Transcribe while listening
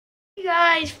Hey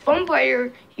guys,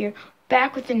 Funfire here,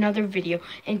 back with another video.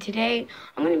 And today,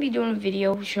 I'm going to be doing a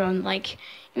video showing,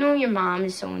 your mom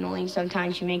is so annoying.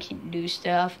 Sometimes she makes you do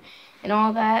stuff and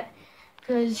all that.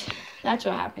 Because that's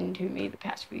what happened to me the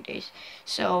past few days.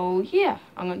 So, yeah,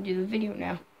 I'm going to do the video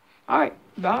now. Alright,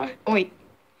 bye. Oh, wait,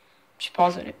 just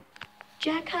pausing it.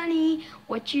 Jack, honey,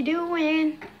 what you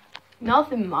doing?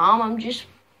 Nothing, Mom. I'm just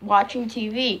watching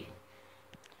TV.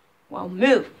 Well,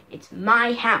 move. It's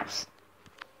my house.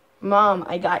 Mom,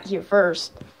 I got here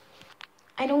first.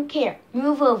 I don't care.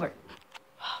 Move over.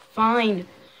 Fine.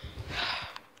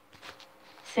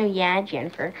 So yeah,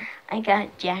 Jennifer, I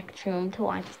got Jack's room to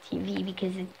watch TV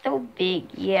because it's so big.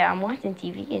 Yeah, I'm watching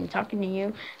TV and talking to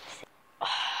you. Oh,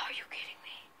 are you kidding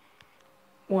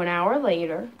me? 1 hour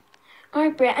later. All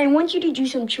right, Brett, I want you to do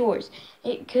some chores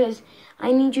because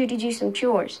I need you to do some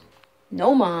chores.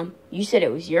 No, Mom, you said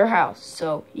it was your house,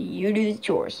 so you do the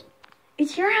chores.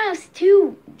 It's your house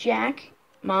too, Jack.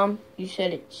 Mom, you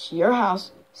said it's your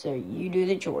house, so you do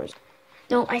the chores.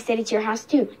 No, I said it's your house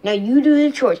too. Now you do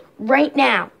the chores right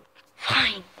now.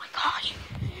 Fine. My gosh.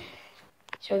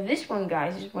 So this one,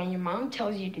 guys, is when your mom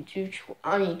tells you to do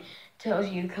tells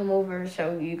you to come over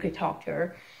so you could talk to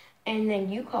her, and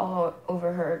then you call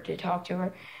over her to talk to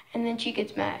her, and then she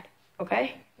gets mad.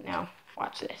 Okay? Now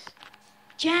watch this.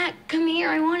 Jack, come here.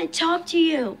 I want to talk to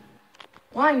you.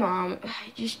 Why, Mom?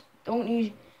 Don't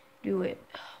you do it.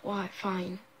 Why?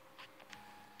 Fine.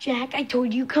 Jack, I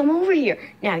told you come over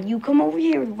here. Now you come over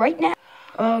here right now.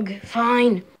 Ugh,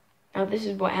 fine. Now this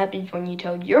is what happens when you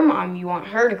tell your mom you want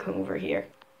her to come over here.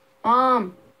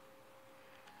 Mom.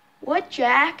 What,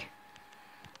 Jack?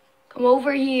 Come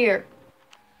over here.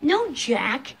 No,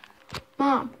 Jack.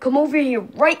 Mom, come over here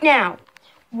right now.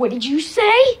 What did you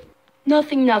say?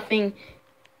 Nothing.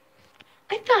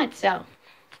 I thought so.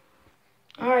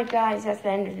 Alright guys, that's the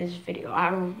end of this video.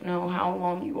 I don't know how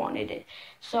long you wanted it.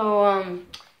 So, if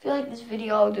you like this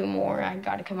video, I'll do more. I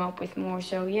gotta come up with more.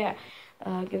 So yeah,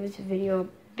 give this video a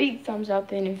big thumbs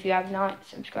up. And if you have not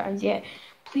subscribed yet,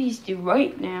 please do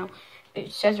right now.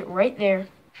 It says it right there.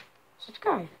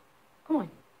 Subscribe. Come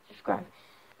on, subscribe.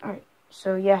 Alright,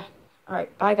 so yeah.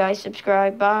 Alright, bye guys,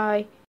 subscribe, bye.